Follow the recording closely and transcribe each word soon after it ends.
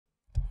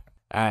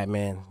All right,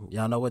 man.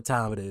 Y'all know what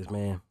time it is,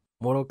 man.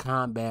 Mortal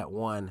Kombat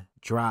 1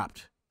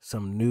 dropped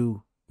some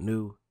new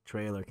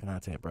trailer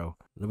content, bro.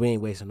 We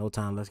ain't wasting no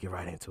time. Let's get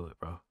right into it,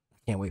 bro.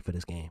 I can't wait for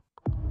this game.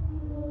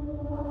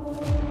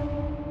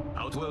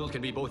 Outworld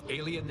can be both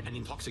alien and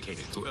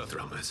intoxicating to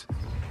Earthrealmers.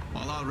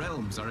 All our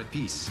realms are at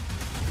peace.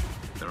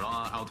 There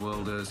are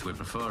Outworlders who would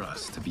prefer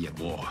us to be at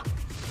war.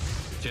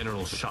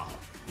 General Shao.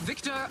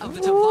 Victor of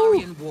the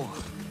Tavarian War.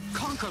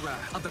 Conqueror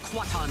of the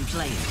Quatan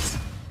Plains.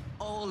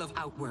 All of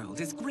Outworld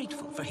is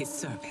grateful for his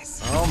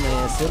service. Oh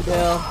man,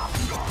 Sindel.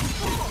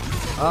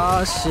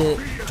 Oh shit.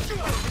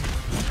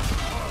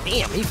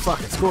 Damn, he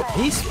fucking scored.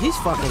 He's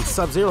fucking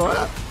Sub-Zero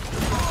up.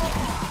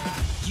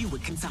 You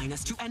would consign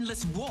us to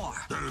endless war.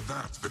 Better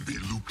that than be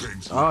Liu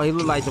Kang's. Oh, he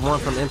looked like the one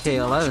from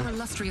MK11. Your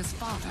illustrious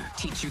father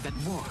teach you that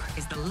war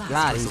is the last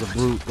God, he's a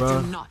brute,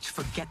 bro. Do not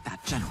forget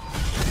that, General.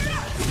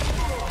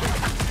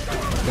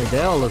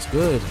 Sindel looks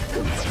good.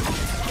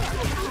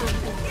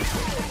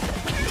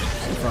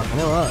 Fucking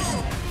him up.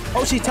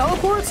 Oh, she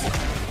teleports?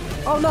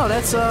 Oh no,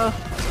 that's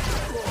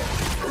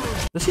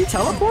does she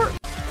teleport?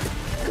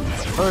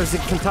 Or is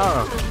it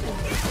Kentaro?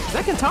 Is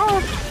that Kentaro?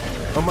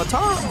 Or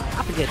Mataro?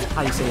 I forget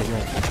how you say his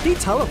name. He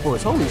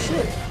teleports, holy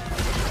shit.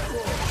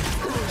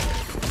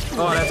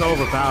 Oh, that's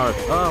overpowered.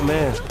 Oh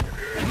man.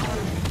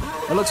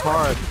 It looks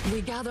hard.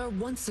 We gather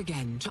once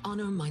again to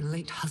honor my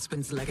late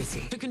husband's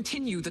legacy, to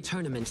continue the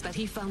tournament that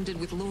he founded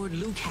with Lord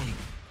Liu Kang.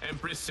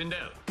 Empress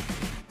Sindel.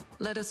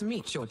 Let us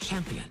meet your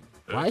champion.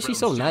 Why is she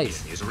so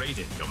nice? Is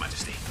Raiden, Your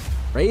Majesty.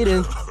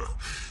 Raiden.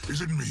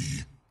 Is it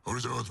me? Or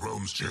is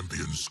Earthrealm's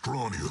champion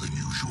scrawnier than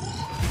usual?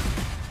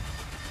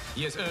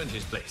 He has earned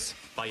his place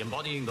by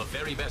embodying the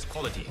very best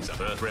qualities of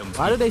Earthrealm's.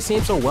 Why do they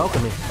seem so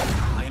welcoming?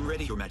 I am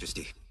ready, Your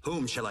Majesty.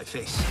 Whom shall I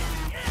face?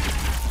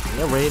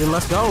 Yeah, Raiden,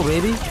 let's go,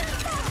 baby.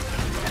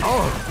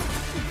 Oh.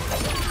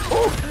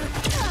 Oh.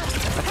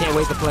 I can't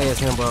wait to play as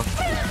him, bro.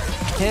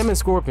 Him and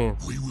Scorpion.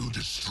 We will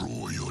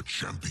destroy your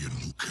champion,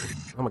 Liu Kang.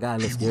 Oh my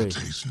God, it looks He will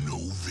scary. taste no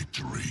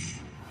victory.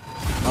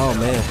 Oh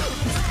man.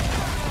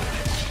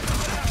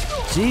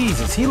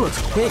 Jesus, he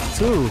looks quick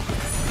too.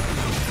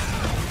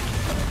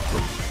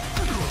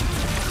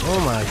 Oh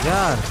my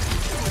God.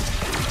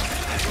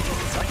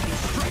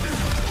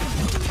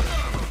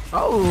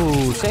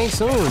 Oh, Shang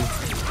Tsung.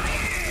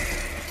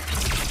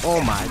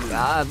 Oh my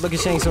God, look at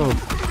Shang Tsung.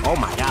 Oh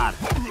my God.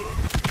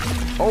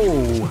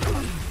 Oh.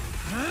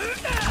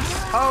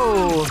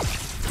 Oh.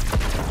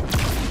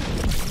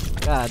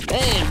 God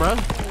damn, bro.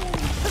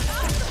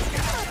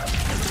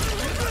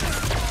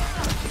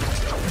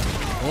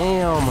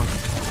 Damn.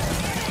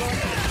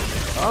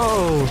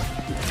 Oh.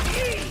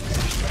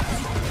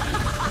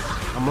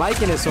 I'm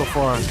liking it so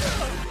far.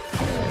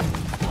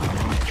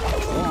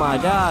 Oh my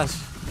gosh.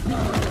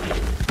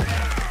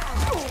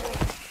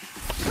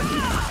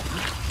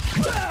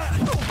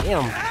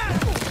 Damn.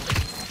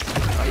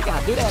 Oh, you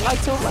gotta do that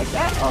like to him like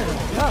that? Oh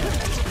my God.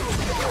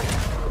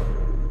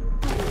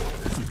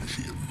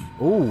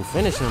 Ooh,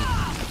 finish him.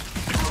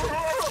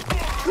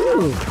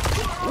 Ooh.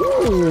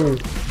 Ooh.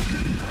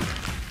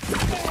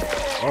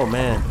 Oh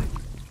man.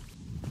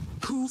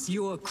 Who's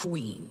your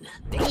queen?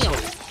 Damn.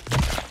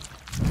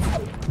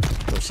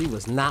 So she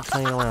was not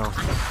playing around.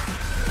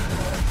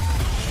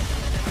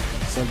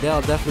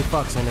 Sindel definitely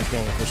fucks in this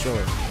game for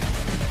sure.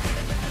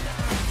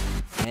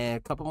 Man, a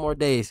couple more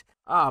days.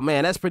 Oh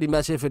man, that's pretty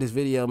much it for this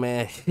video,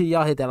 man.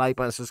 Y'all hit that like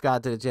button,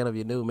 subscribe to the channel if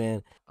you're new,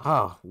 man.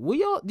 Oh,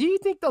 do you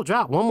think they'll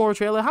drop one more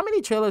trailer? How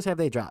many trailers have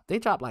they dropped? They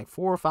dropped like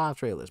 4 or 5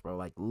 trailers, bro.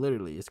 Like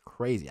literally, it's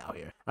crazy out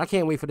here. I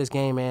can't wait for this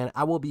game, man.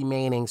 I will be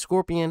maining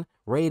Scorpion,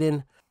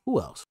 Raiden, who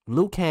else?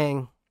 Liu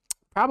Kang,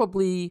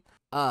 probably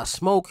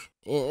Smoke.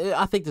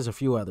 I think there's a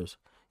few others.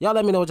 Y'all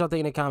let me know what y'all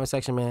think in the comment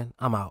section, man.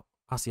 I'm out.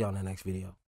 I'll see y'all in the next video.